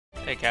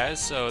Hey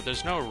guys, so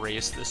there's no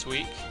race this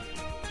week,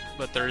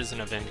 but there is an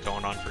event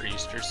going on for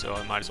Easter, so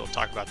I might as well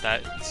talk about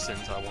that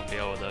since I won't be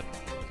able to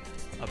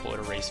upload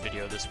a race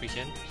video this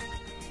weekend.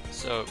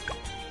 So,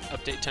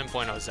 update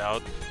 10.0 is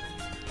out,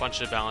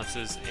 bunch of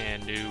balances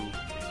and new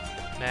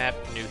map,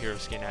 new hero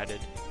skin added,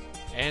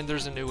 and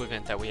there's a new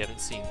event that we haven't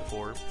seen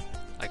before.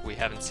 Like, we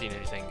haven't seen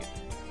anything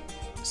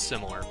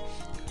similar.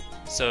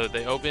 So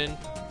they open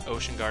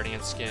Ocean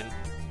Guardian skin.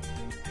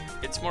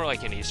 It's more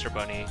like an Easter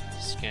Bunny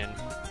skin.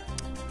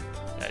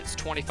 It's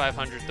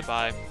 2,500 to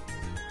buy.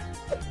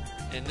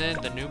 And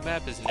then the new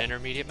map is an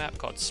intermediate map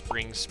called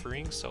Spring,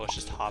 so let's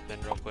just hop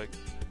in real quick.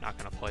 Not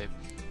gonna play.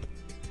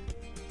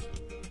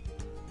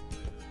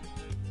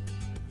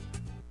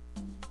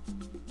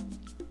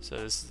 So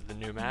this is the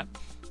new map.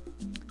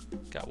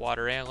 Got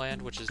water and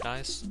land, which is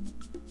nice.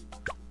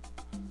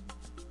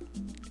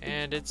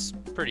 And it's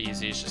pretty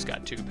easy, it's just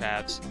got two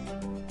paths.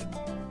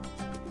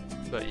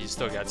 But you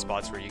still got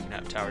spots where you can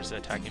have towers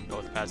attacking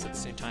both paths at the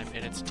same time,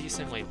 and it's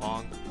decently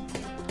long.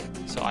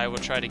 So I will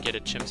try to get a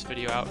chimps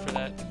video out for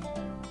that.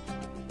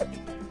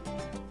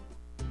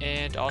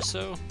 And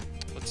also,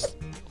 let's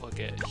look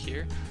at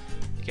here.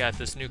 We got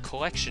this new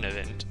collection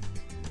event.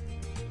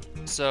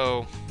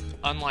 So,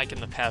 unlike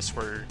in the past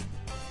where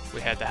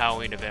we had the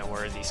Halloween event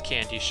where these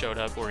candies showed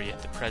up or you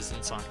had the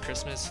presents on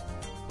Christmas,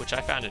 which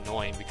I found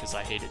annoying because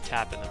I hated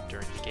tapping them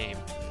during the game.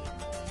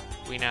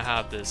 We now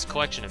have this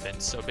collection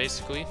event. So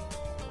basically,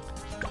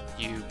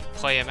 you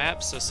play a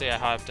map. So say I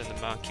hopped in the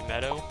Monkey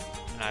Meadow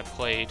and I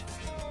played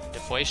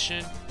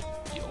Deflation,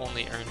 you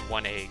only earn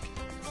 1 egg.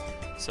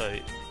 So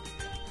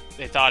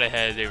they thought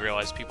ahead, they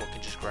realized people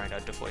can just grind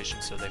out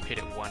Deflation, so they paid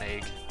it 1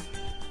 egg.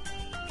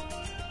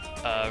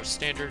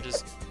 Standard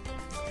is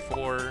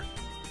 4,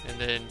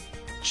 and then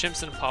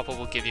Chimps and Papa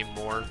will give you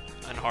more,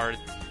 and hard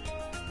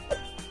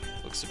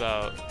looks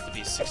about to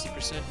be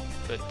 60%,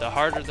 but the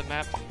harder the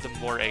map, the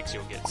more eggs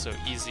you'll get. So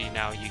easy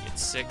now you get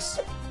 6.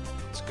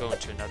 Let's go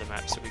into another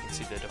map so we can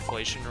see the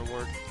Deflation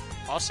reward.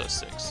 Also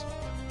 6.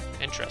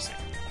 Interesting.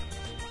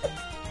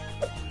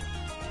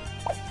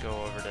 Go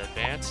over to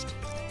advanced.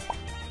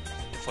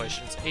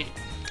 Deflation's 8.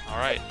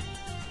 Alright.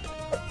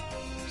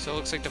 So it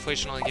looks like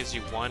Deflation only gives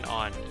you 1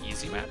 on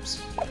easy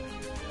maps.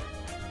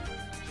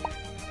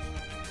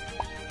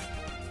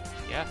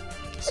 Yeah.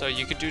 So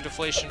you could do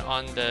Deflation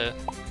on the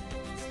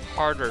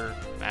harder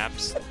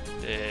maps,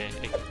 the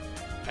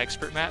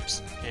expert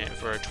maps, and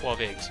for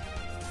 12 eggs.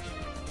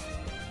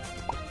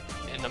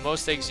 And the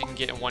most eggs you can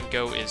get in one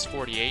go is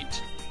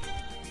 48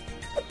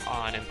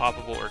 on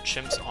Impoppable or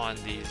Chimps on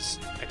these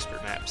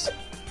expert maps.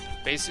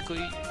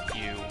 Basically,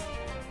 you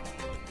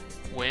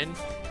win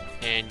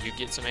and you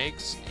get some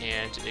eggs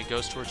and it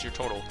goes towards your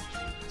total.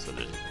 So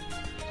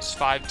there's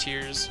 5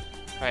 tiers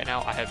right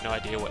now. I have no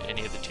idea what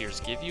any of the tiers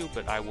give you,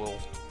 but I will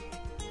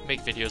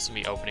make videos of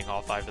me opening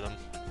all 5 of them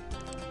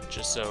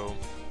just so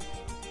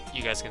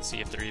you guys can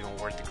see if they're even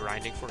worth the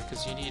grinding for,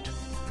 because you need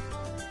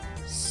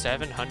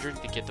 700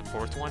 to get the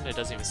 4th one. It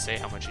doesn't even say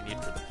how much you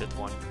need for the 5th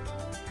one.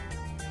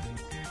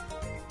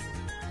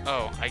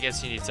 Oh, I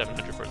guess you need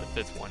 700 for the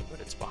 5th one, but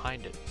it's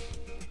behind it.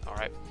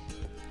 Alright.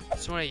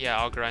 So yeah,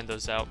 I'll grind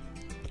those out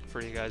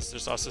for you guys.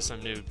 There's also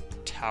some new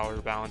tower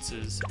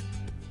balances,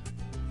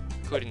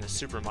 including the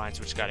super mines,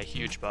 which got a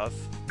huge buff.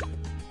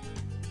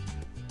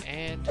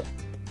 And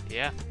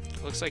yeah,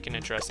 looks like an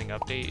interesting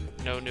update.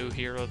 No new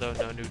hero though,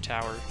 no new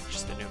tower,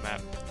 just the new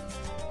map.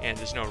 And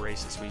there's no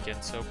race this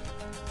weekend, so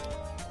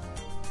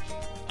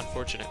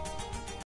unfortunate.